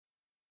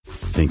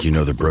Think you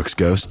know the Brooks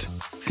Ghost?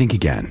 Think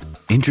again.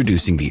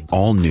 Introducing the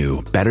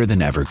all-new,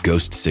 better-than-ever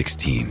Ghost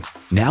 16.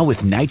 Now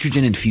with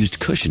nitrogen-infused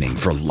cushioning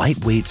for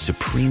lightweight,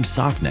 supreme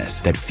softness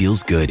that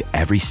feels good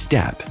every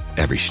step,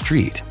 every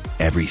street,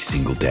 every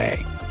single day.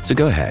 So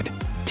go ahead,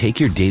 take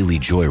your daily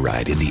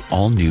joyride in the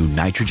all-new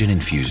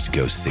nitrogen-infused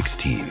Ghost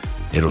 16.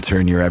 It'll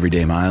turn your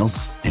everyday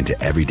miles into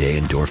everyday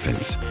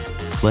endorphins.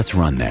 Let's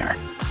run there.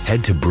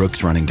 Head to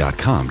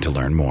brooksrunning.com to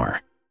learn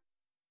more.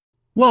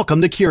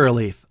 Welcome to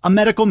Curaleaf, a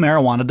medical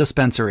marijuana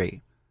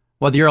dispensary.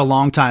 Whether you're a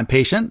longtime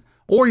patient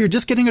or you're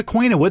just getting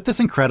acquainted with this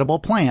incredible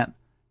plant,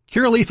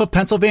 Curaleaf of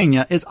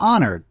Pennsylvania is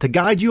honored to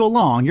guide you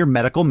along your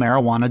medical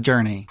marijuana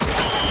journey.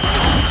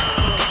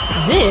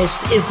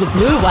 This is the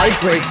Blue White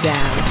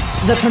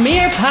Breakdown, the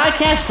premier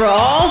podcast for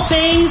all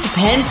things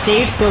Penn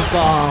State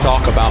football.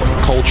 Talk about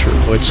culture.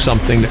 It's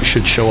something that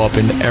should show up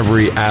in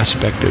every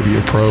aspect of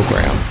your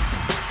program.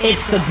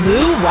 It's the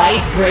Blue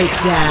White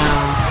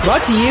Breakdown,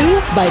 brought to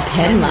you by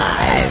Penn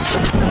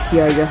Live.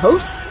 Here are your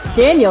hosts,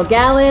 Daniel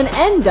Gallen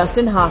and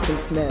Dustin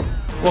Hockensmith.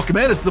 Welcome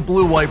in. It's the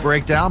Blue White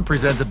Breakdown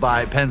presented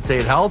by Penn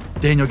State Health.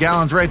 Daniel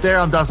Gallen's right there.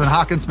 I'm Dustin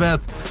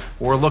Hockensmith.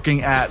 We're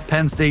looking at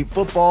Penn State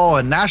football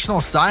and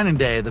National Signing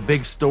Day, the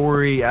big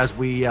story as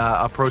we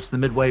approach the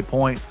midway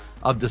point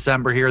of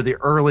December here. The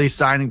early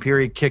signing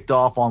period kicked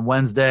off on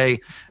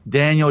Wednesday.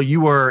 Daniel, you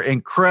were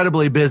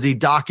incredibly busy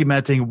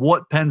documenting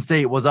what Penn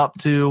State was up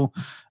to.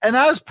 And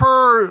as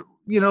per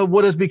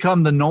what has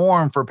become the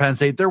norm for Penn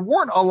State, there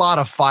weren't a lot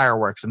of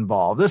fireworks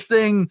involved. This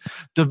thing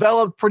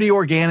developed pretty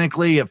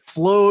organically. It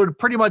flowed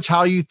pretty much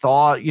how you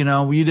thought. You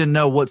didn't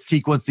know what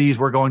sequence these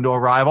were going to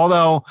arrive.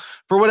 Although,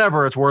 for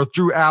whatever it's worth,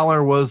 Drew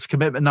Aller was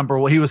commitment number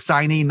one. He was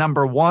signee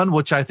number one,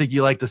 which I think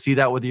you like to see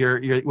that with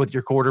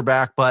your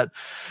quarterback. But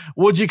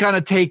what'd you kind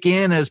of take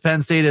in as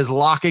Penn State is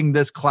locking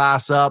this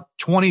class up?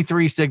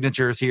 23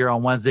 signatures here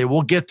on Wednesday.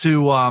 We'll get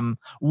to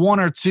one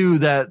or two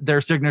that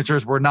their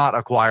signatures were not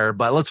acquired,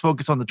 but let's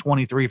focus on the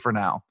 23 for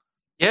now.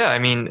 Yeah, I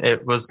mean,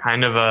 it was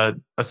kind of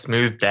a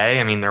smooth day.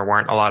 I mean, there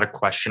weren't a lot of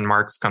question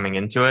marks coming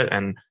into it,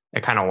 and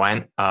it kind of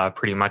went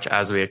pretty much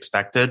as we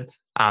expected.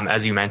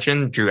 As you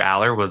mentioned, Drew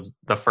Aller was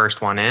the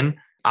first one in.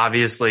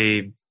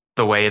 Obviously,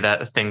 the way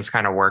that things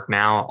kind of work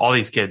now, all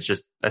these kids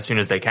just, as soon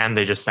as they can,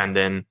 they just send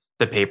in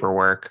the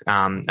paperwork.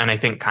 And I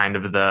think kind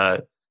of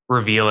the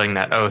revealing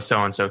that,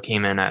 so-and-so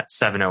came in at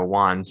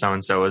 7:01,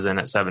 so-and-so was in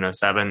at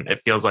 7:07. It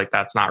feels like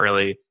that's not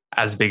really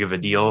as big of a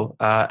deal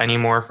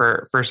anymore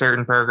for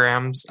certain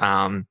programs.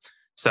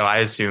 So I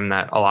assume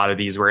that a lot of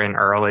these were in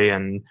early,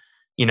 and,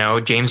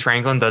 James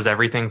Franklin does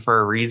everything for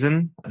a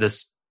reason.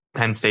 This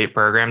Penn State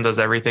program does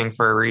everything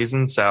for a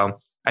reason. So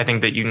I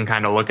think that you can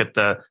kind of look at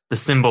the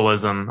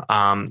symbolism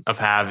of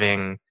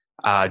having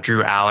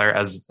Drew Aller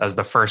as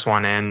the first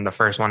one in, the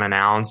first one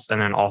announced,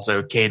 and then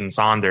also Caden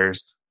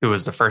Saunders, who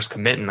was the first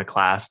commit in the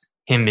class,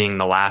 him being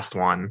the last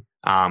one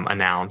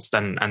announced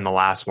and the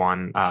last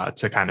one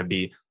to kind of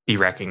be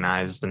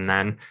recognized. And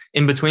then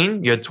in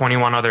between, you had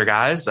 21 other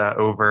guys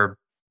over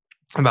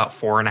about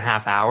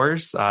 4.5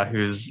 hours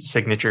whose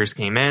signatures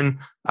came in.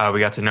 We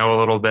got to know a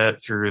little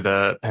bit through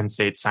the Penn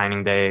State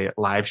Signing Day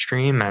live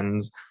stream,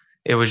 and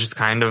it was just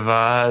kind of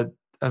a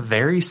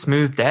very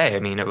smooth day. I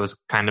mean, it was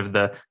kind of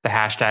the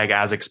hashtag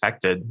as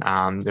expected.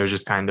 There was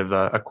just kind of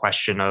a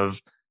question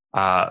of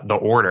the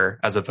order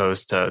as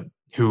opposed to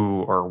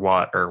who or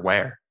what or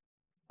where.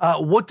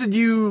 What did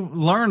you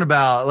learn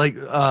about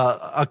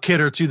a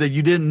kid or two that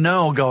you didn't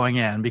know going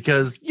in?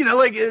 Because,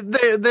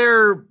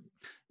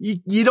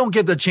 you don't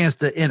get the chance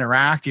to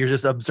interact. You're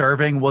just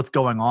observing what's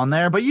going on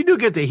there, but you do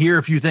get to hear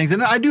a few things.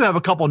 And I do have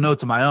a couple of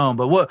notes of my own,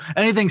 but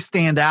anything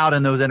stand out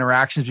in those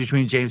interactions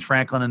between James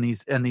Franklin and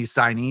these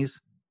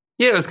signees?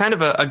 Yeah, it was kind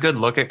of a good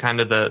look at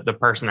kind of the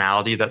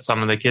personality that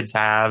some of the kids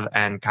have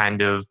and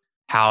kind of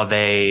how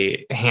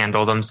they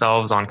handle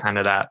themselves on kind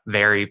of that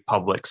very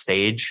public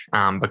stage,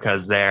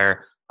 because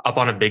they're up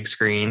on a big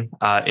screen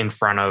in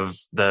front of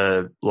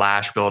the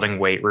Lash Building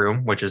weight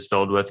room, which is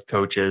filled with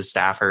coaches,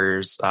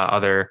 staffers,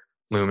 other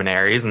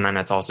luminaries. And then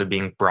it's also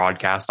being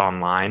broadcast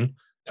online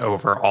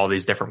over all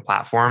these different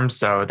platforms.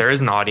 So there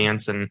is an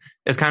audience, and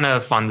it's kind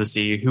of fun to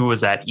see who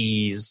was at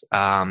ease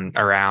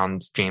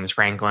around James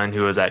Franklin,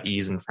 who was at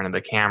ease in front of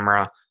the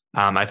camera.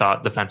 I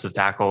thought defensive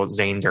tackle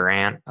Zane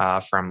Durant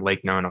from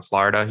Lake Nona,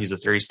 Florida, he's a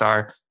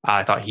 3-star.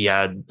 I thought he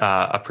had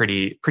a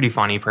pretty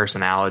funny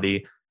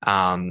personality.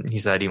 He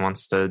said he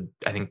wants to,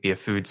 I think, be a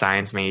food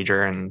science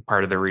major, and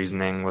part of the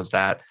reasoning was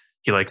that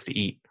he likes to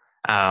eat.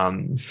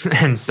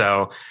 And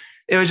so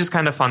it was just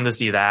kind of fun to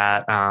see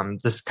that,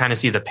 just kind of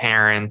see the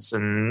parents,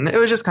 and it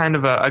was just kind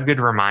of a good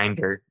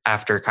reminder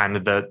after kind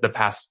of the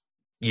past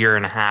year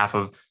and a half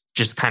of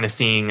just kind of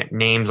seeing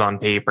names on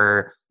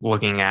paper,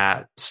 looking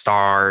at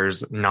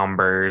stars,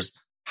 numbers,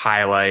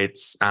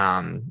 highlights.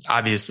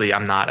 Obviously,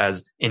 I'm not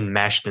as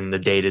enmeshed in the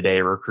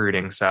day-to-day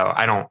recruiting, so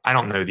I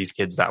don't know these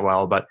kids that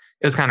well, but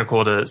it was kind of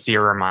cool to see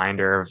a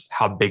reminder of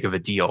how big of a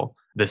deal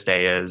this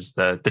day is.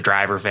 The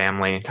Driver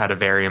family had a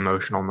very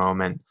emotional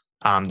moment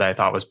that I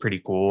thought was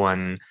pretty cool,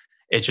 and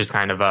it's just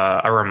kind of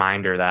a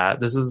reminder that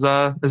this is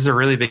a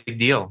really big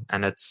deal,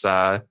 and it's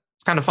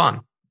it's kind of fun.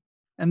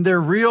 And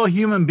they're real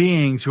human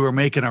beings who are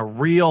making a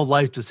real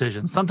life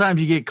decision. Sometimes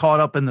you get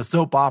caught up in the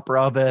soap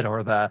opera of it,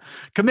 or the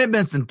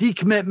commitments and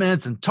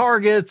decommitments and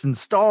targets and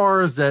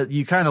stars that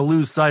you kind of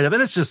lose sight of.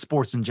 And it's just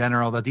sports in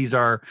general, that these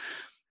are,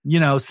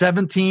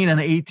 17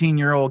 and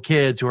 18-year-old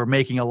kids who are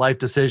making a life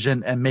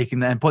decision and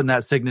putting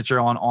that signature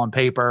on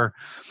paper.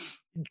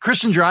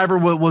 Christian Driver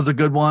was a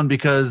good one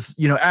because,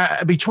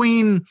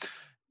 between,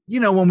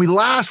 when we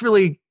last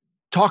really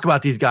talk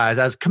about these guys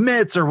as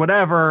commits or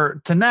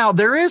whatever to now,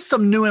 there is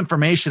some new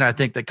information, I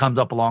think, that comes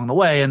up along the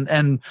way.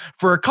 And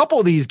for a couple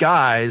of these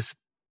guys,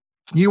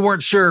 you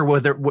weren't sure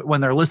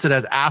when they're listed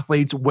as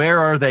athletes, where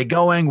are they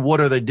going?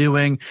 What are they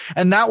doing?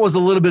 And that was a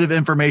little bit of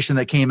information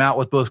that came out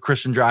with both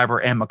Christian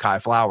Driver and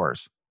Mekhi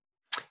Flowers.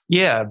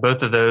 Yeah,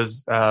 both of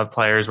those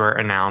players were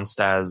announced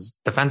as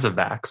defensive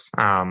backs,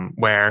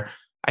 where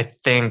I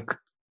think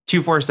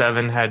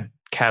 247 had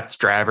kept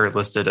Driver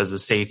listed as a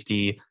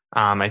safety.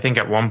 I think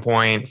at one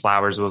point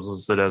Flowers was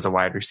listed as a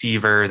wide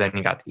receiver. Then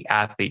he got the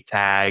athlete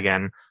tag,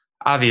 and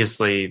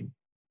obviously,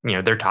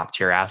 they're top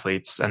tier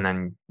athletes. And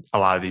then a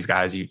lot of these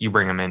guys, you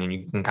bring them in and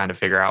you can kind of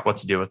figure out what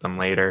to do with them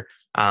later.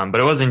 But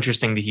it was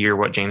interesting to hear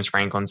what James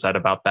Franklin said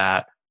about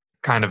that,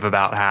 kind of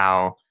about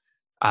how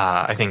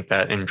I think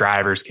that in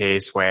Driver's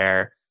case,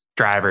 where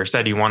Driver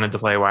said he wanted to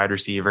play wide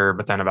receiver,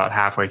 but then about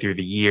halfway through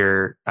the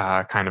year,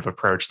 kind of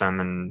approached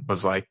them and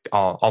was like,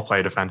 I'll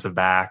play defensive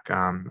back.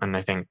 And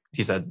I think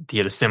he said he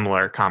had a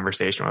similar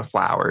conversation with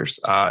Flowers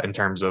in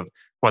terms of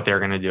what they're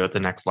going to do at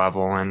the next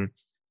level. And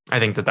I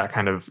think that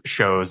kind of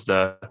shows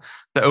the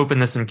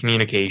openness in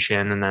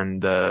communication, and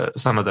then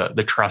some of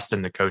the trust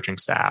in the coaching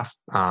staff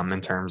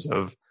in terms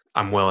of,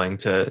 I'm willing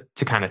to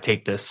kind of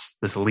take this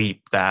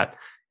leap that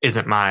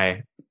isn't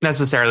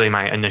necessarily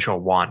my initial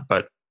want,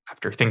 but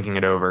after thinking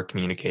it over,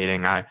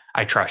 communicating,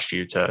 I trust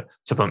you to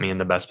put me in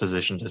the best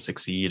position to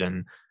succeed.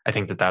 And I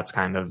think that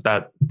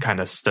kind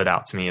of stood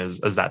out to me as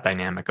that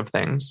dynamic of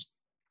things.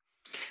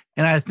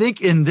 And I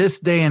think in this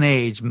day and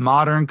age,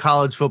 modern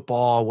college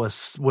football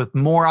with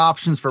more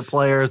options for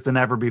players than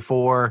ever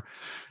before,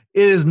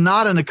 it is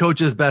not in a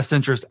coach's best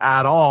interest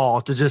at all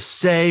to just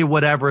say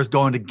whatever is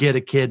going to get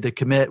a kid to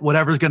commit,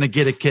 whatever is going to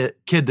get a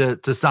kid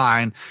to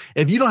sign.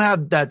 If you don't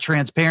have that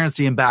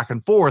transparency and back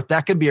and forth,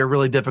 that can be a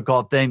really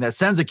difficult thing that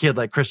sends a kid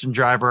like Christian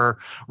Driver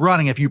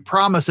running. If you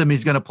promise him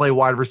he's going to play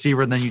wide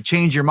receiver and then you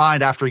change your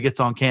mind after he gets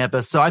on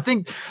campus. So I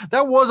think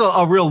that was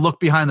a real look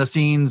behind the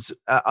scenes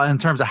in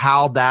terms of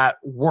how that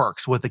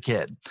works with a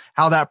kid,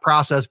 how that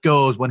process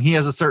goes when he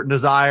has a certain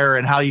desire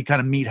and how you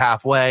kind of meet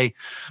halfway.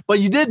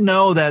 But you did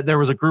know that there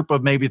was a group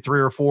of maybe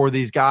 3 or 4 of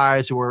these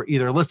guys who were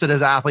either listed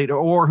as athlete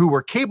or who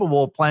were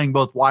capable of playing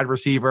both wide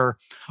receiver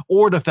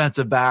or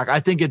defensive back. I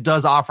think it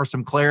does offer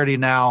some clarity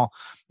now,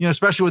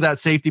 especially with that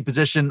safety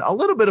position, a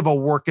little bit of a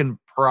work in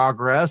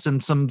progress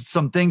and some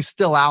things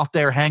still out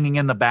there hanging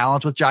in the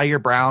balance with Jair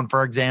Brown,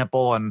 for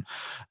example, and,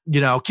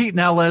 Keaton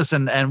Ellis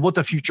and what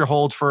the future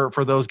holds for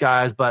those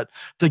guys. But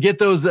to get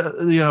those,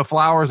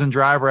 Flowers and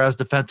Driver as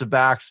defensive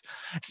backs,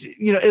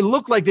 it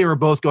looked like they were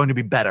both going to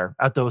be better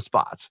at those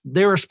spots.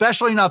 They were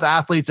especially enough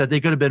athletes that they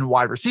could have been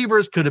wide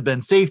receivers, could have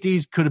been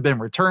safeties, could have been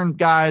return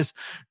guys,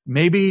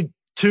 maybe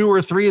 2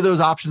 or 3 of those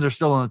options are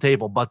still on the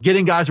table, but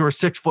getting guys who are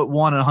 6'1"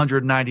 and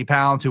 190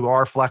 pounds who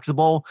are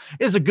flexible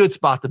is a good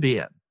spot to be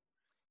in.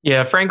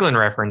 Yeah, Franklin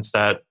referenced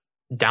that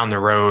down the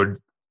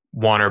road,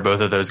 one or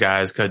both of those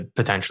guys could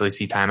potentially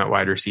see time at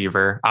wide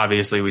receiver.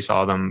 Obviously, we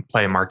saw them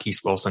play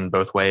Marquise Wilson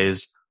both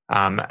ways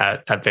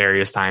at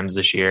various times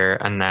this year.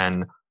 And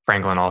then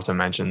Franklin also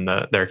mentioned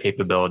their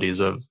capabilities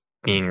of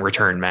being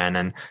return men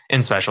and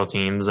in special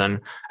teams.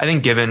 And I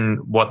think given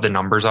what the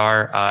numbers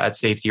are at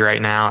safety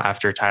right now,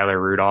 after Tyler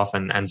Rudolph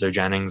and Enzo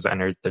Jennings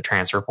entered the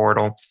transfer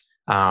portal,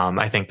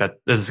 I think that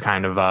this is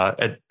kind of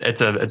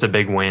it's a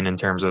big win in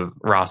terms of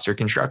roster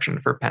construction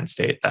for Penn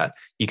State, that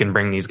you can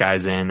bring these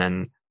guys in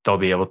and they'll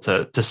be able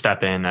to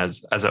step in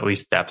as at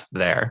least depth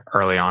there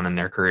early on in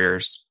their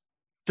careers.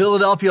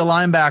 Philadelphia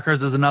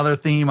linebackers is another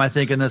theme, I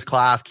think, in this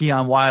class.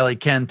 Keon Wiley,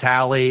 Ken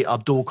Talley,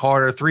 Abdul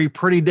Carter, 3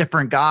 pretty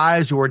different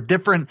guys who are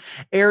different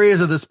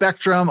areas of the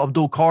spectrum.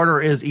 Abdul Carter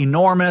is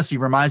enormous. He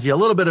reminds you a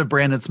little bit of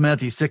Brandon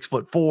Smith. He's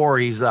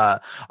 6'4". He's a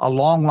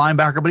long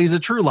linebacker, but he's a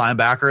true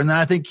linebacker. And then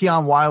I think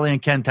Keon Wiley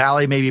and Ken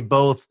Talley maybe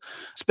both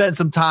spent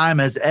some time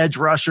as edge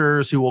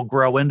rushers who will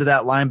grow into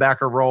that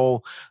linebacker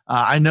role.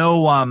 I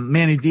know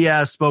Manny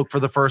Diaz spoke for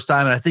the first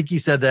time, and I think he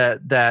said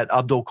that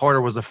Abdul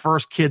Carter was the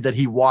first kid that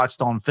he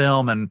watched on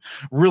film and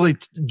really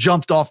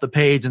jumped off the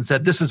page and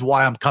said, this is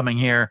why I'm coming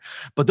here.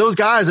 But those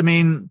guys,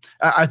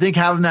 I think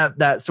having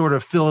that sort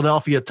of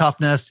Philadelphia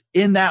toughness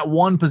in that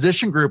one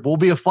position group will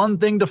be a fun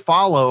thing to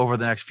follow over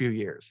the next few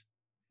years.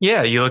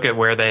 Yeah, you look at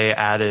where they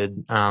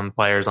added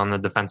players on the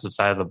defensive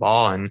side of the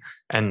ball,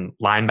 and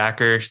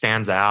linebacker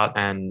stands out,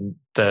 and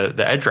the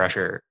edge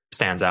rusher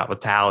stands out with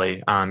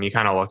Talley. You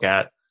kind of look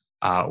at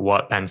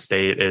what Penn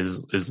State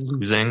is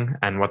losing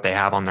and what they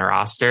have on their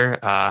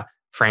roster.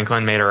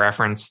 Franklin made a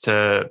reference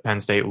to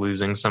Penn State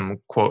losing some,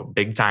 quote,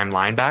 big time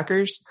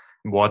linebackers.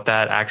 What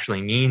that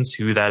actually means,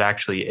 who that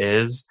actually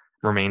is,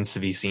 remains to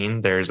be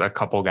seen. There's a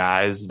couple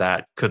guys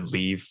that could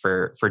leave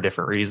for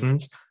different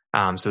reasons.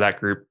 So that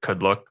group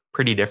could look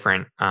pretty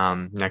different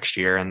next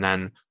year. And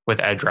then with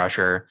edge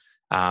rusher,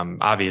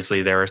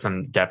 obviously there were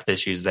some depth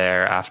issues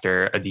there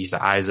after Adisa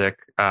Isaac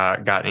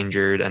got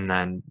injured. And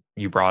then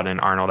you brought in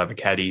Arnold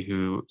Ebiketie,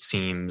 who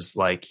seems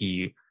like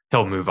he'll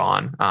move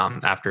on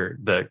after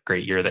the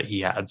great year that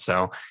he had.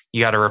 So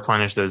you got to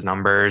replenish those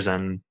numbers,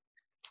 and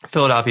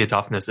Philadelphia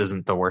toughness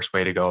isn't the worst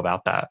way to go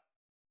about that.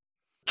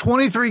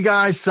 23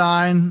 guys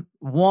sign.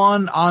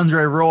 One,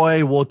 Andre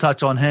Roy, we'll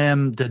touch on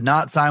him, did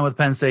not sign with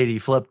Penn State. He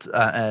flipped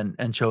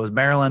and chose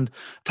Maryland.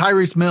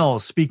 Tyrese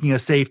Mills, speaking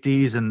of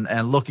safeties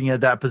and looking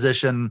at that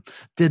position,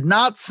 did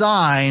not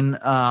sign,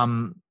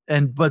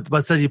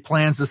 but said he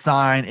plans to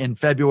sign in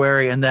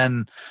February. And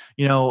then,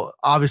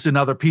 obviously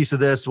another piece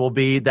of this will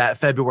be that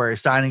February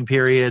signing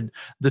period,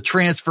 the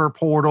transfer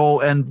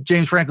portal. And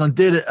James Franklin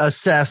did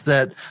assess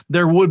that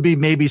there would be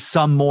maybe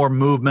some more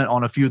movement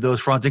on a few of those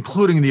fronts,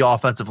 including the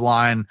offensive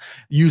line,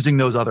 using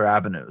those other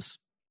avenues.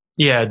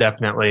 Yeah,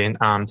 definitely.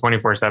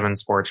 24/7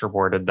 Sports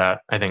reported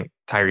that I think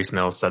Tyrese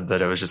Mills said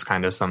that it was just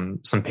kind of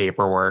some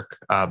paperwork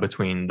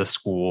between the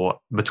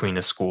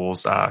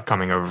schools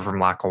coming over from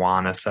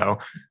Lackawanna. So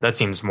that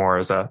seems more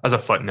as a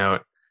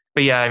footnote.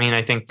 But yeah, I mean,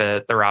 I think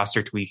that the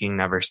roster tweaking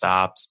never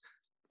stops.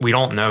 We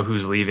don't know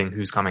who's leaving,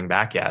 who's coming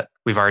back yet.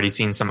 We've already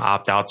seen some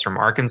opt-outs from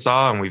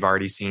Arkansas, and we've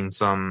already seen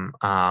some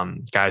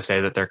guys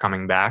say that they're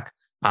coming back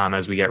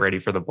as we get ready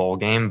for the bowl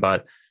game.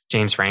 But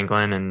James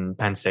Franklin and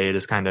Penn State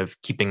is kind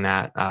of keeping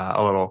that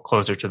a little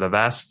closer to the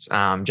vest.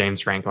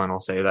 James Franklin will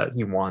say that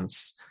he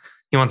wants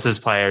his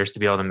players to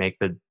be able to make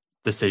the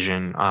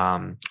decision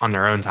on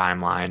their own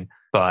timeline,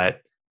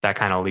 but that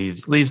kind of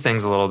leaves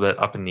things a little bit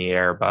up in the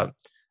air. But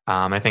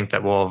I think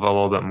that we'll have a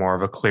little bit more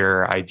of a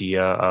clearer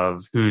idea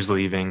of who's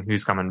leaving,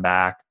 who's coming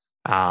back,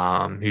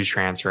 who's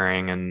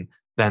transferring, and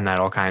then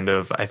that'll kind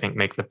of, I think,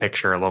 make the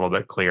picture a little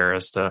bit clearer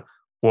as to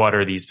what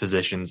are these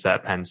positions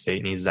that Penn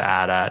State needs to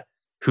add at.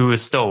 Who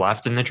is still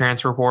left in the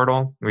transfer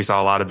portal. We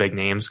saw a lot of big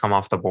names come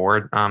off the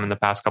board in the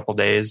past couple of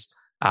days.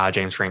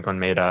 James Franklin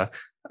made a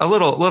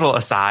little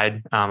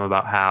aside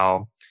about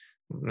how,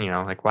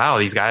 wow,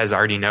 these guys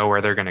already know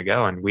where they're going to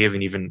go, and we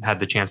haven't even had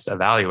the chance to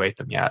evaluate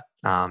them yet.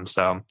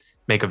 So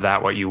make of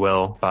that what you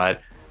will,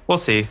 but we'll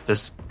see.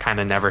 This kind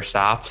of never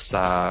stops.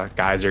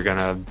 Guys are going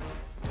to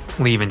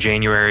leave in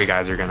January.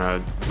 Guys are going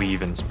to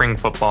leave in spring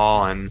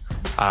football, and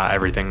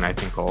everything I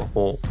think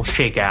will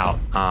shake out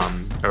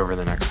over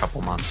the next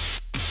couple months.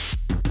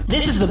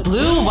 This is the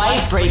Blue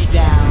White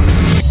Breakdown.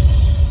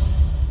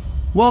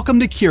 Welcome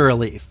to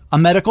Curaleaf, a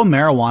medical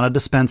marijuana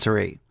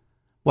dispensary.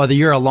 Whether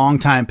you're a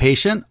longtime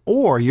patient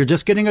or you're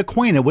just getting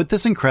acquainted with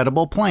this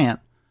incredible plant,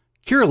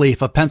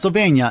 Curaleaf of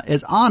Pennsylvania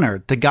is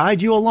honored to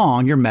guide you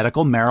along your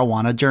medical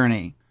marijuana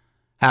journey.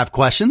 Have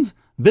questions?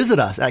 Visit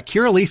us at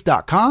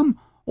Curaleaf.com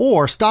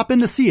or stop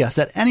in to see us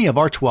at any of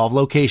our 12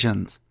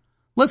 locations.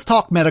 Let's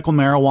talk medical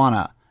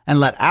marijuana and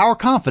let our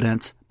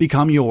confidence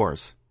become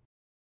yours.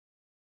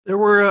 There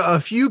were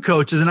a few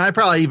coaches, and I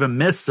probably even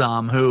missed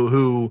some,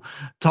 who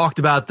talked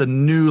about the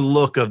new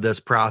look of this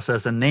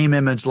process and name,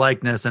 image,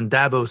 likeness, and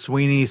Dabo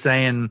Swinney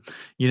saying,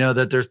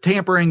 that there's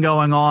tampering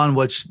going on,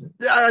 which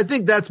I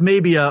think that's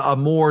maybe a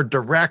more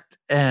direct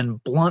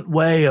and blunt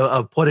way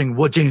of putting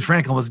what James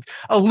Franklin was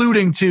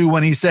alluding to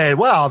when he said,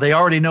 well, they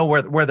already know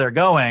where they're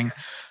going.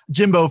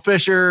 Jimbo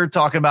Fisher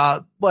talking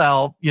about,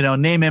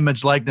 name,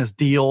 image, likeness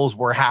deals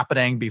were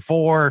happening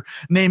before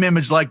name,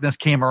 image, likeness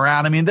came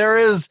around. I mean,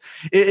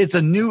 it's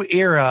a new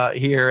era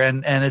here,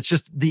 and it's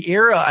just the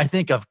era, I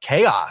think, of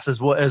chaos is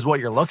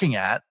what you're looking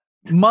at.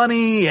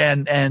 Money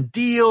and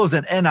deals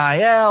and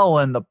NIL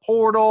and the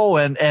portal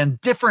and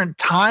different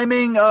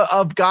timing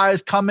of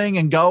guys coming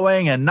and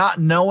going and not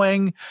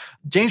knowing.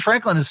 James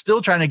Franklin is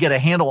still trying to get a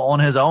handle on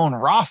his own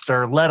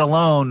roster, let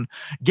alone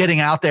getting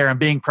out there and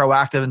being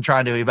proactive and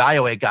trying to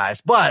evaluate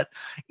guys. But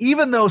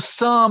even though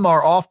some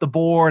are off the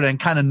board and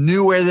kind of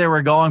knew where they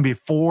were going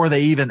before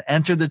they even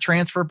entered the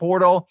transfer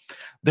portal,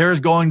 there's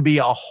going to be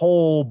a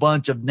whole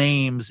bunch of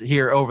names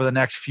here over the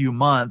next few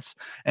months,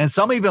 and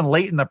some even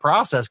late in the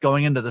process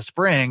going into the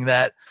spring,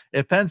 that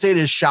if Penn State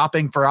is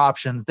shopping for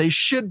options, they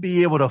should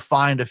be able to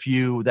find a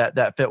few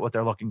that fit what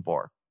they're looking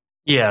for.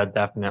 Yeah,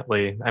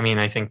 definitely. I mean,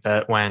 I think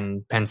that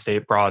when Penn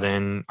State brought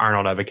in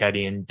Arnold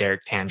Ebiketie and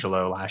Derek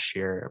Tangelo last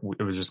year,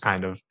 it was just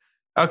kind of,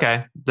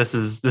 okay, this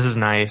is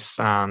nice.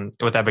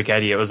 With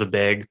Ebiketie, it was a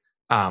big,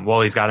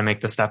 he's got to make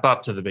the step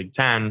up to the Big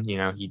Ten.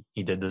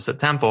 He did this at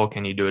Temple.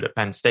 Can he do it at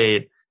Penn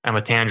State? And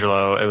with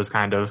Tangelo, it was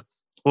kind of,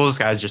 this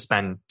guy's just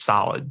been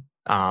solid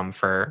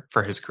for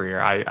his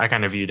career. I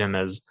kind of viewed him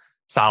as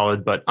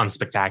solid but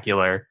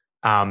unspectacular.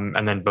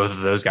 And then both of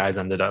those guys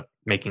ended up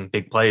making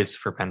big plays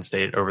for Penn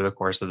State over the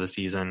course of the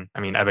season.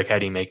 I mean,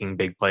 Ebiketie making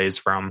big plays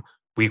from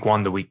week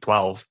 1 to week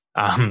 12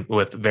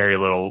 with very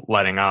little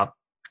letting up.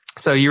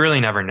 So you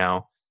really never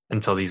know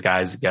until these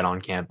guys get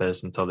on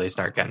campus, until they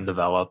start getting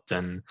developed.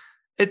 And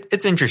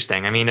it's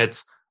interesting. I mean,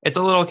 it's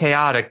a little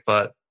chaotic,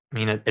 but I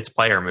mean, it's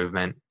player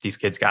movement. These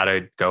kids got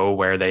to go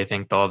where they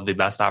think they'll have the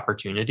best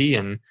opportunity.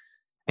 And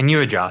and you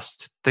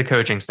adjust. The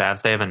coaching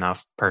staffs, they have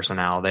enough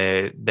personnel.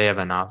 They have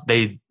enough.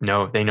 They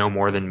know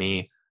more than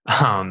me.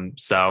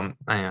 So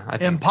I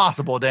think,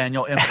 impossible,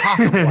 Daniel.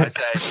 Impossible, I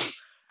say.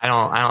 I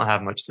don't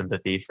have much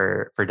sympathy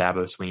for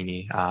Dabo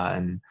Swinney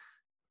and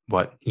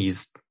what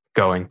he's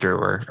going through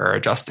or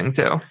adjusting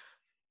to.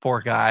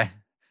 Poor guy.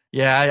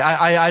 Yeah,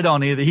 I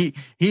don't either. He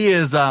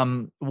is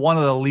one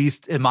of the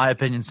least, in my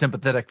opinion,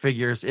 sympathetic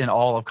figures in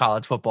all of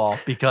college football,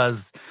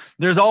 because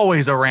there's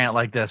always a rant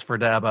like this for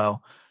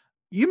Dabo.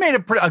 You made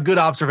a good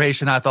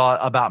observation, I thought,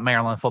 about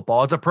Maryland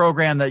football. It's a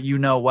program that you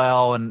know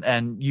well,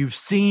 and you've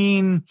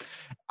seen,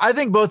 I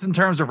think, both in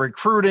terms of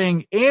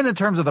recruiting and in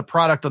terms of the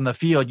product on the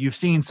field, you've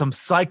seen some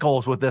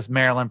cycles with this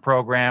Maryland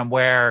program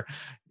where,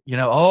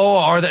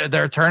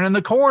 they're turning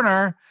the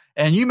corner.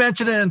 And you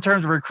mentioned it in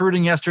terms of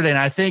recruiting yesterday, and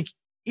I think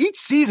each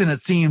season,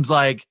 it seems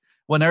like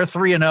when they're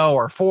 3-0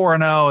 or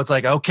 4-0, it's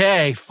like,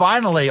 okay,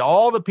 finally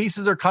all the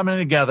pieces are coming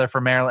together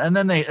for Maryland,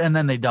 and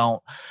then they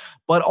don't.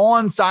 But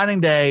on signing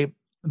day,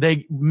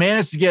 they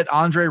managed to get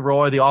Andre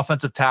Roy, the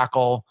offensive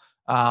tackle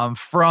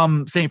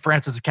from St.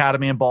 Francis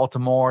Academy in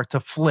Baltimore, to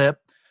flip.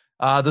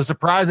 The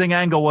surprising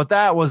angle with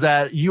that was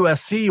that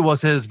USC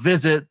was his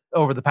visit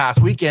over the past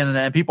weekend,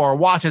 and people are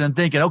watching and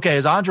thinking, okay,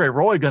 is Andre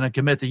Roy going to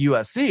commit to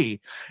USC?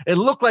 It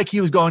looked like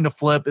he was going to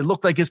flip. It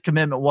looked like his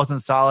commitment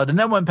wasn't solid. And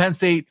then when Penn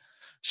State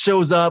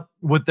shows up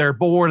with their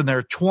board and there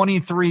are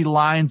 23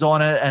 lines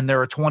on it and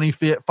there are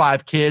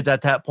 25 kids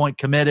at that point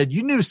committed,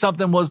 you knew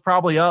something was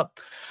probably up.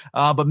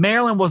 But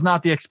Maryland was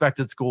not the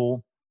expected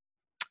school.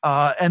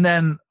 And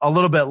then a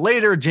little bit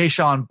later,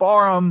 Jayshawn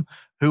Barham,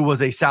 who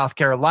was a South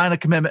Carolina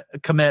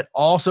commit,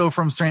 also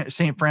from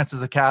St.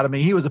 Francis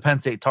Academy. He was a Penn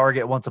State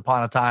target once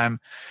upon a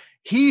time.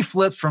 He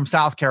flips from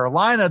South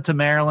Carolina to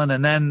Maryland,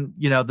 and then,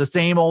 the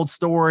same old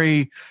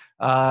story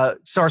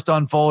starts to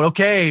unfold.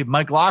 Okay,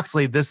 Mike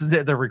Locksley, this is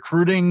it. The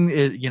recruiting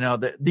is,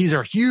 these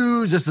are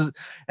huge.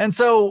 And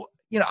so,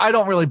 I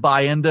don't really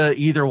buy into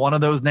either one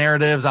of those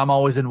narratives. I'm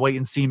always in wait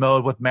and see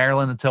mode with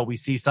Maryland until we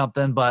see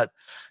something. But,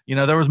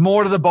 there was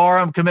more to the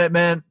Barham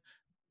commitment.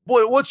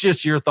 What's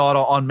just your thought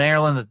on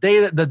Maryland, the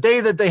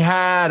day that they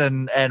had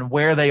and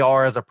where they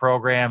are as a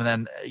program?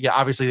 And then,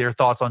 obviously your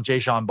thoughts on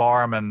Jayshawn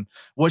Barham and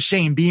what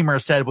Shane Beamer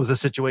said was the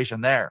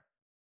situation there.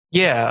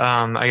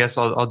 Yeah, I guess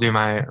I'll do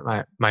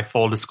my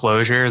full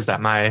disclosure is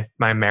that my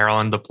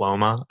Maryland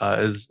diploma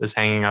is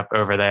hanging up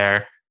over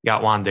there.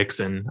 Got Juan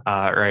Dixon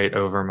right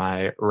over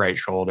my right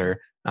shoulder.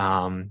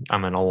 I'm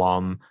an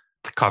alum,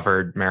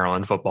 covered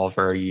Maryland football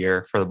for a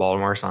year for the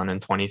Baltimore Sun in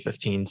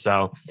 2015.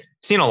 So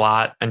seen a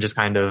lot and just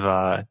kind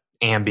of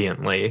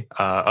ambiently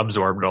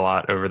absorbed a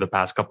lot over the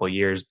past couple of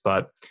years.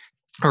 But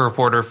a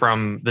reporter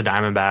from the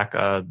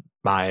Diamondback,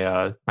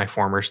 my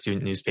former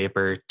student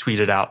newspaper,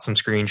 tweeted out some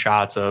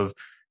screenshots of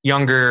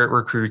younger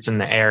recruits in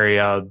the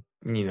area,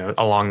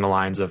 along the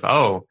lines of,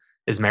 oh,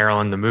 is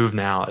Maryland the move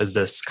now? Is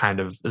this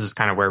kind of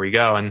where we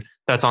go? And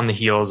that's on the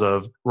heels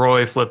of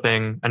Roy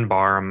flipping and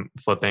Barham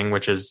flipping,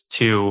 which is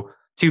two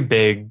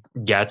big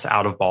gets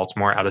out of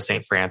Baltimore, out of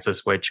St.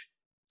 Francis, which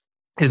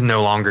is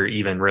no longer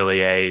even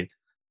really a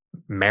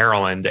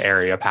Maryland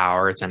area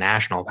power. It's a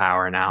national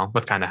power now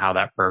with kind of how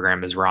that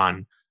program is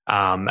run.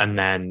 And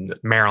then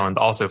Maryland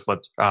also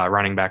flipped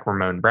running back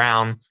Ramon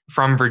Brown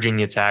from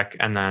Virginia Tech,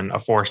 and then a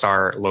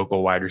 4-star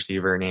local wide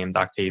receiver named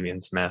Octavian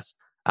Smith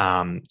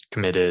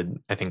committed,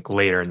 I think,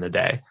 later in the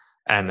day.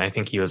 And I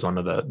think he was one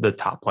of the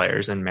top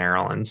players in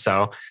Maryland.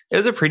 So it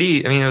was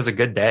it was a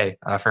good day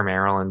for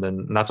Maryland.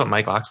 And that's what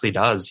Mike Locksley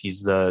does. He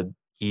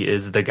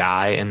is the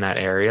guy in that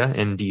area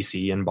in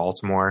DC and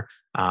Baltimore.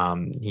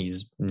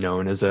 He's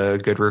known as a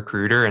good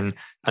recruiter. And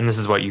this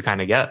is what you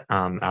kind of get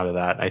out of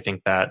that. I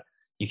think that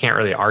you can't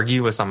really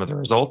argue with some of the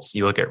results.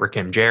 You look at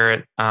Rakim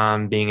Jarrett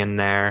being in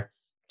there,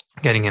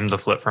 getting him to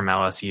flip from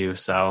LSU.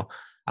 So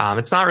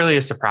it's not really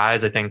a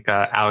surprise. I think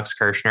Alex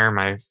Kirshner,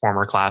 my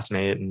former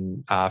classmate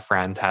and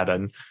friend, had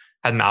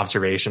an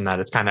observation that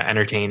it's kind of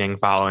entertaining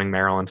following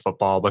Maryland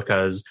football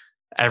because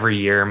every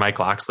year Mike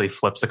Locksley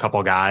flips a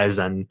couple guys,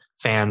 and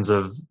fans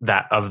of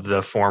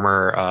the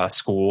former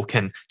school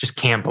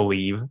can't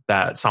believe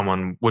that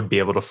someone would be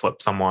able to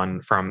flip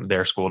someone from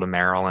their school to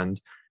Maryland.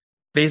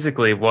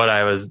 Basically,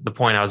 the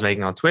point I was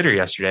making on Twitter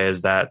yesterday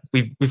is that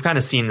we've kind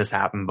of seen this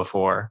happen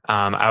before.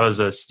 I was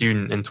a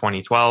student in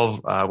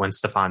 2012 when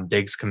Stephon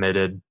Diggs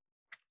committed,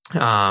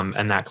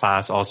 and that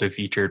class also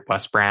featured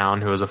Wes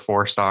Brown, who was a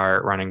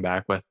 4-star running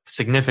back with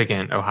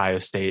significant Ohio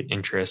State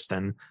interest,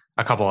 and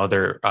a couple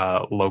other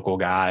local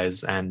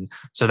guys. And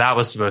so that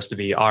was supposed to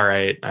be, all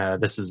right,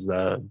 this is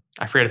I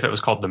forget if it was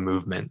called the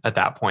movement at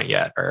that point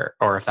yet,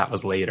 or if that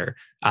was later.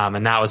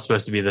 And that was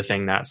supposed to be the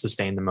thing that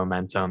sustained the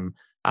momentum.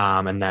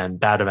 And then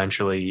that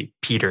eventually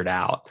petered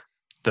out.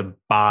 The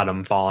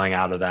bottom falling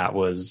out of that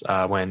was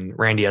when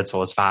Randy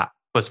Edsall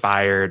was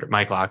fired,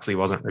 Mike Locksley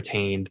wasn't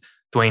retained.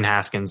 Dwayne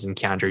Haskins and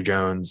Keandre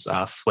Jones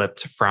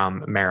flipped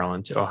from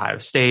Maryland to Ohio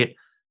State.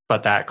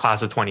 But that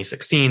class of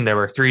 2016, there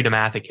were 3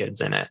 DeMatha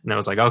kids in it. And it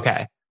was like,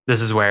 okay,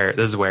 this is where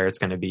it's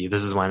going to be.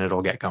 This is when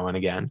it'll get going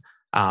again.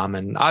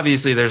 And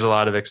obviously there's a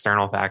lot of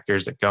external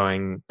factors that go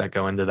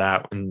into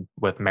that, and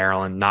with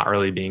Maryland not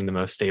really being the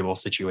most stable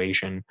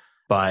situation.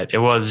 But it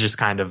was just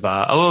kind of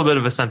a little bit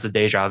of a sense of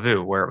deja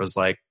vu, where it was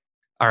like,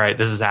 all right,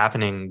 this is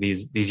happening.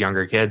 These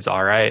younger kids,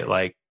 all right,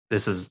 like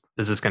this is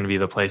going to be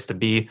the place to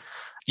be.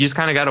 You just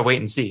kind of got to wait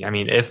and see. I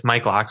mean, if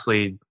Mike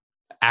Locksley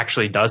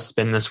actually does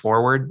spin this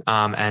forward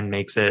and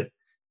makes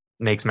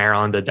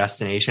Maryland a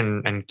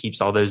destination and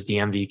keeps all those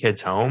DMV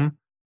kids home,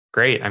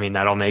 great. I mean,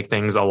 that'll make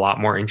things a lot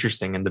more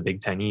interesting in the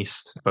Big Ten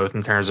East, both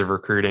in terms of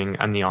recruiting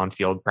and the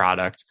on-field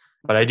product.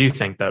 But I do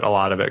think that a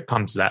lot of it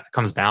comes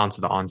down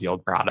to the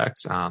on-field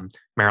product.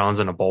 Maryland's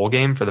in a bowl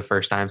game for the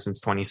first time since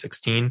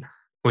 2016,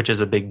 which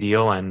is a big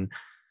deal. And,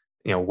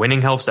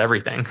 winning helps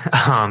everything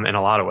in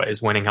a lot of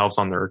ways. Winning helps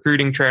on the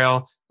recruiting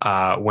trail.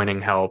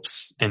 Winning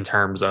helps in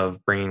terms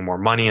of bringing more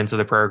money into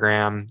the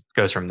program.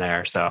 Goes from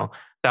there. So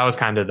that was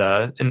kind of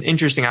an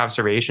interesting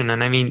observation.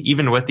 And I mean,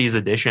 even with these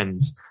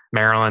additions,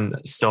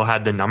 Maryland still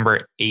had the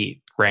number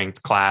 8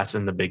 ranked class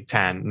in the Big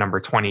Ten, number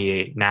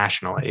 28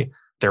 nationally.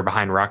 They're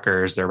behind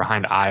Rutgers. They're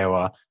behind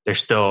Iowa.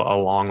 There's still a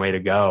long way to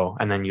go.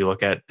 And then you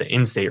look at the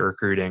in-state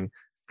recruiting.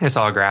 I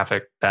saw a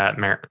graphic that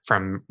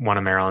from one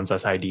of Maryland's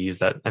SIDs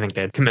that I think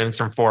they had commitments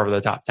from 4 of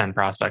the top 10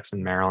 prospects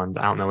in Maryland.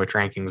 I don't know which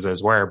rankings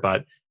those were,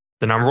 but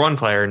the number 1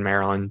 player in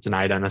Maryland,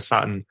 Denai Dennis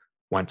Sutton,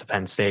 went to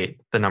Penn State.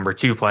 The number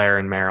 2 player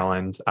in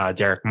Maryland,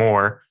 Derek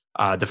Moore,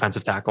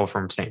 defensive tackle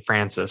from St.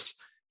 Francis,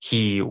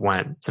 he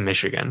went to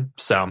Michigan.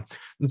 So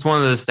it's one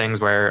of those things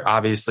where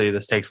obviously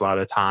this takes a lot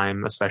of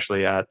time,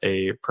 especially at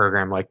a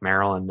program like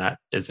Maryland that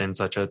is in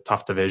such a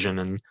tough division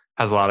and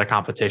has a lot of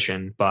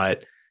competition.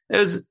 But it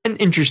was an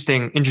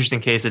interesting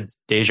case of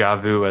deja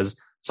vu as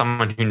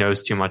someone who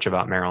knows too much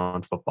about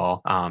Maryland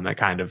football. It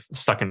kind of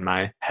stuck in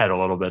my head a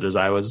little bit as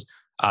I was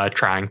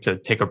trying to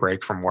take a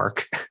break from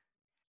work.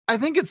 I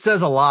think it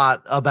says a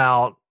lot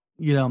about,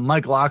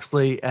 Mike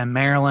Locksley and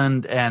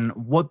Maryland and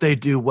what they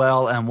do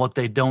well and what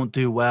they don't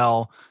do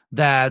well,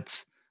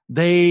 that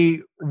they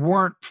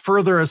weren't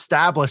further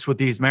established with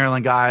these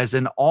Maryland guys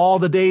in all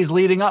the days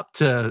leading up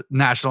to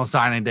National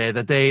Signing Day,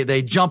 that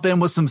they jump in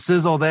with some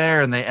sizzle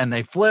there and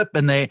they flip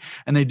and they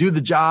do the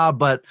job.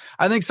 But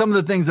I think some of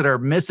the things that are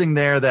missing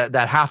there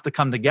that have to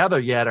come together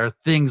yet are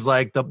things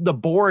like the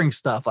boring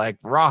stuff, like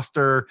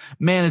roster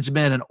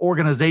management and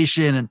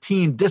organization and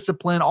team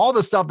discipline, all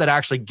the stuff that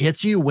actually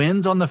gets you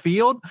wins on the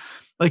field.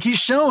 Like he's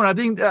shown, I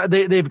think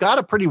they've got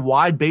a pretty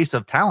wide base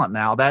of talent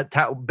now. That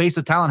base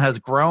of talent has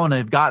grown.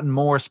 They've gotten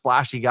more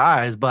splashy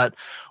guys, but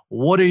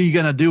what are you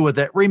going to do with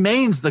it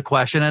remains the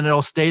question, and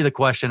it'll stay the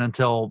question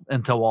until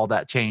all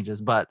that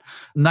changes. But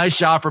nice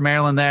job for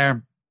Maryland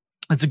there.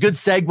 It's a good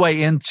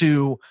segue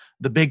into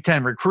the Big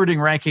Ten recruiting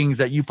rankings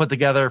that you put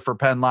together for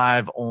Penn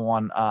Live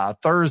on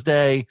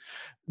Thursday.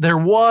 There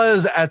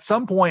was, at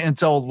some point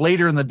until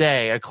later in the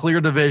day, a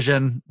clear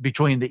division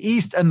between the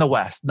East and the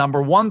West.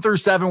 Number 1 through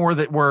 7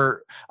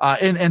 were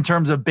in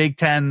terms of Big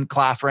Ten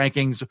class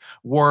rankings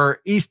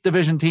were East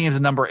Division teams,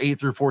 and number 8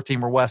 through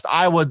 14 were West.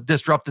 Iowa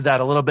disrupted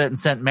that a little bit and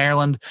sent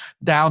Maryland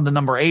down to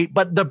number 8.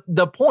 But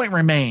the point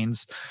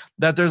remains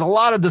that there's a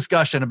lot of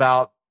discussion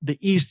about the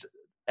East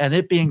and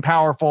it being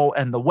powerful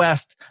and the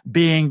West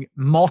being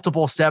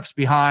multiple steps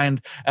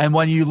behind. And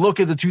when you look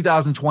at the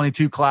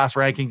 2022 class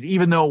rankings,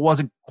 even though it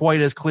wasn't quite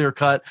as clear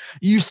cut,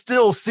 you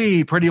still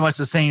see pretty much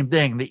the same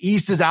thing. The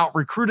East is out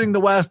recruiting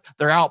the West.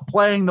 They're out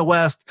playing the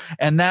West.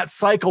 And that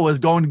cycle is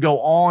going to go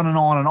on and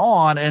on and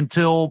on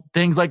until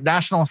things like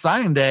National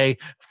Signing Day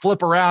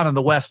flip around and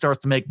the West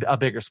starts to make a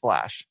bigger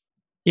splash.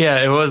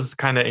 Yeah, it was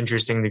kind of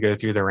interesting to go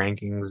through the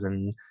rankings,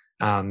 and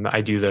I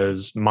do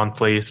those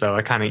monthly, so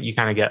you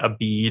kind of get a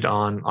bead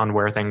on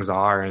where things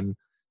are. And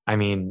I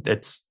mean,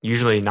 it's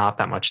usually not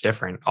that much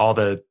different.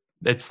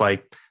 It's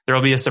like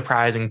there'll be a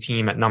surprising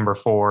team at number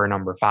 4 or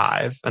number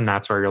 5, and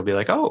that's where you'll be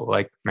like, oh,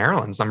 like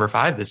Maryland's number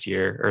 5 this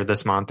year or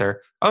this month,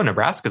 or oh,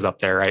 Nebraska's up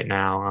there right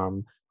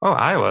now. Oh,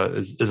 Iowa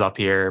is up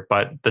here,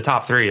 but the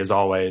top 3 is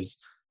always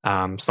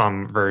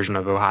some version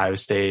of Ohio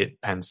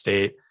State, Penn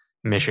State,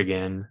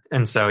 Michigan.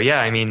 And so, yeah,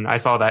 I mean, I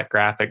saw that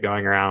graphic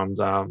going around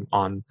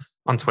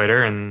on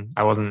Twitter, and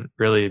I wasn't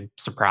really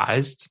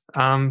surprised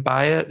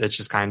by it. It's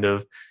just kind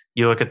of,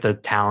 you look at the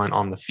talent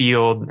on the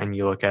field and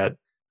you look at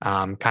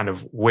kind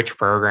of which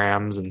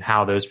programs and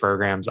how those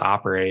programs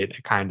operate.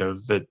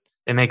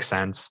 It makes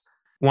sense.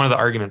 One of the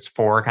arguments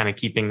for kind of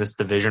keeping this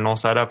divisional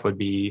setup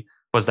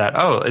was that,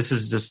 oh,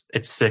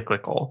 it's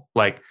cyclical.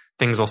 Like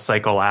things will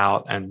cycle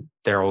out and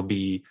there will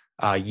be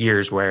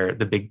years where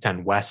the Big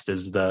Ten West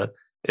is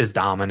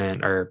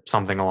dominant or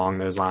something along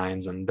those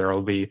lines. And there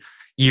will be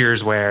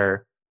years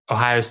where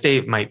Ohio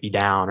State might be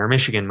down or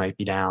Michigan might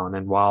be down.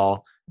 And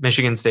while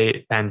Michigan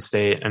State, Penn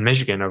State, and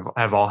Michigan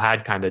have all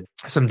had kind of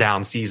some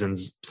down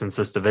seasons since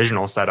this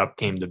divisional setup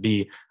came to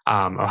be,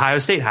 Ohio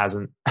State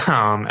hasn't.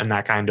 And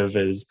that kind of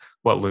is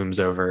what looms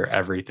over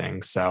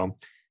everything. So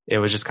it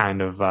was just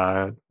kind of,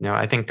 I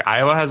think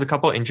Iowa has a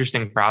couple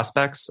interesting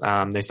prospects.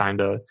 They signed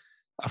a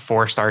a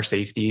 4-star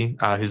safety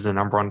who's the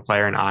number 1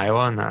 player in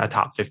Iowa and a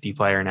top 50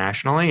 player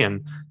nationally.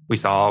 And we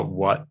saw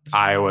what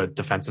Iowa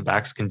defensive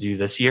backs can do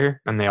this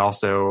year. And they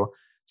also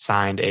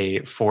signed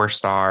a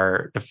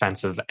 4-star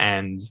defensive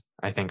end,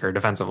 I think, or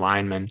defensive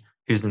lineman,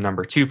 who's the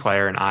number 2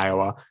 player in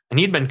Iowa. And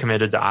he'd been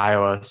committed to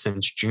Iowa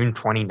since June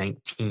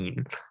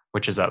 2019,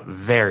 which is a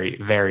very,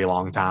 very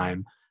long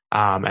time.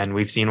 And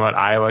we've seen what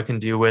Iowa can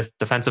do with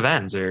defensive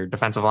ends or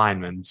defensive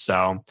linemen.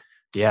 So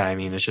yeah, I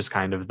mean, it's just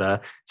kind of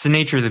it's the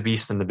nature of the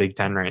beast in the Big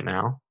Ten right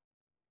now.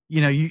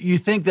 You know, you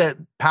think that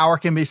power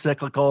can be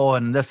cyclical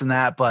and this and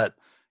that, but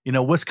you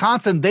know,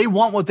 Wisconsin, they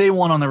want what they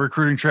want on the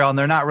recruiting trail, and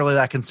they're not really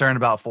that concerned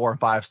about 4 and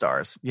 5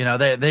 stars. You know,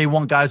 they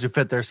want guys who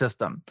fit their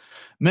system.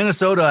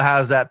 Minnesota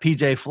has that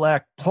PJ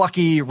Fleck,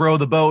 plucky, row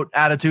the boat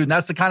attitude, and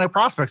that's the kind of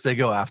prospects they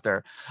go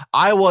after.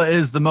 Iowa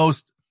is the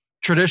most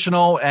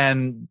traditional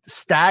and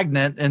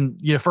stagnant, and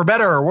you know, for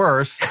better or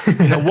worse,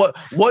 you know,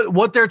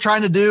 what they're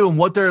trying to do and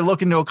what they're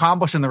looking to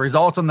accomplish, and the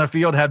results on the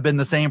field have been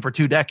the same for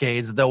 2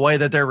 decades. The way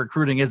that they're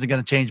recruiting isn't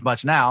going to change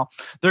much now.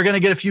 They're going to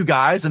get a few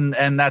guys and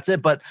that's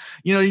it. But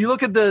you know, you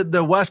look at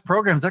the West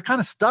programs, they're kind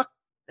of stuck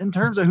in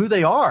terms of who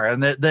they are,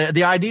 and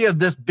the idea of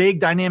this big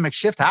dynamic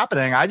shift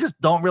happening, I just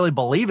don't really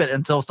believe it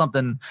until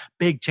something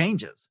big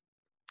changes.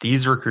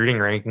 These recruiting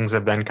rankings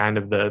have been kind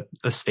of the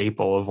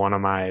staple of one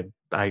of my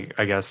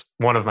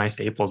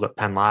staples at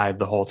Penn Live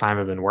the whole time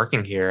I've been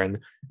working here. And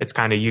it's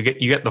kind of, you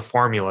get the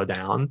formula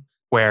down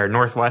where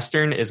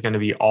Northwestern is going to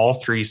be all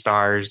 3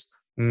 stars,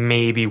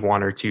 maybe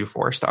 1 or 2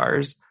 4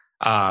 stars.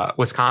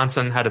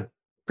 Wisconsin had a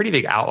pretty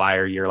big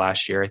outlier year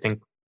last year. I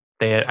think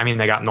they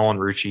got Nolan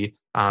Rucci,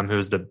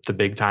 who's the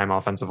big time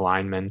offensive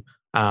lineman.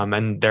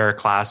 And they're a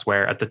class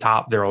where at the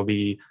top there will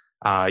be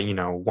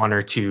 1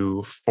 or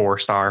 2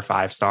 4-star,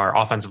 5-star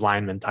offensive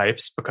lineman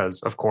types,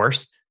 because of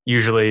course,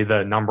 usually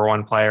the number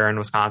 1 player in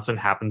Wisconsin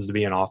happens to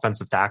be an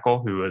offensive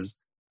tackle who is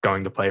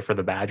going to play for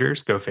the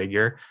Badgers, go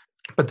figure.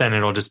 But then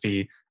it'll just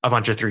be a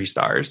bunch of 3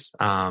 stars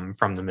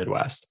from the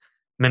Midwest.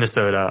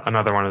 Minnesota,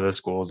 another one of those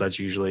schools that's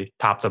usually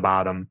top to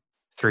bottom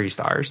 3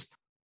 stars.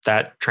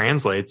 That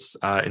translates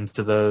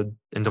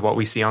into what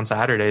we see on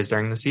Saturdays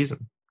during the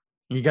season.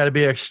 You got to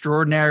be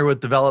extraordinary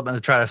with development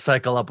to try to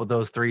cycle up with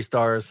those 3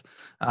 stars.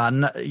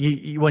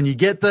 When you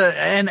get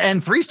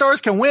and 3 stars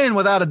can win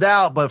without a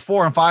doubt, but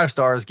 4 and 5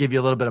 stars give you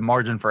a little bit of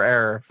margin for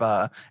error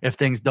if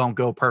things don't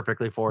go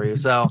perfectly for you.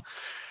 So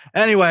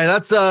anyway,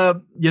 that's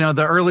the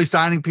early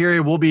signing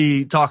period. We'll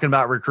be talking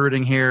about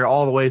recruiting here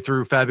all the way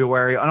through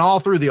February and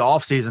all through the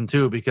off season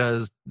too,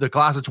 because the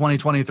class of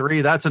 2023,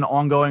 that's an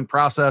ongoing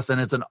process,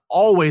 and it's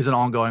always an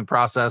ongoing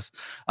process,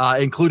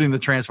 including the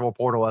transfer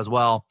portal as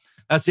well.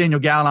 That's Daniel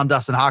Gallen. I'm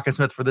Dustin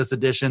Hockensmith for this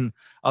edition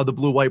of the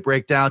Blue White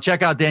Breakdown.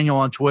 Check out Daniel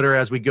on Twitter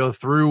as we go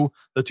through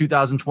the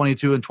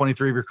 2022 and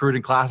 23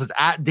 recruiting classes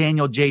at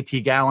Daniel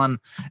JT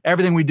Gallen.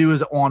 Everything we do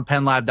is on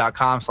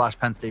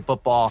PennLive.com/Penn State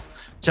football.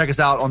 Check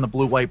us out on the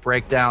Blue White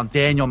Breakdown.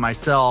 Daniel,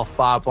 myself,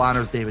 Bob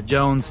Flanders, David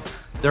Jones.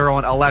 They're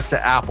on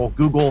Alexa, Apple,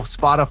 Google,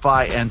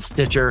 Spotify, and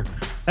Stitcher.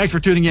 Thanks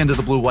for tuning in to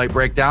the Blue White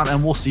Breakdown,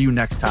 and we'll see you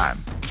next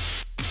time.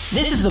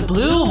 This is the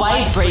Blue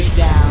White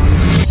Breakdown.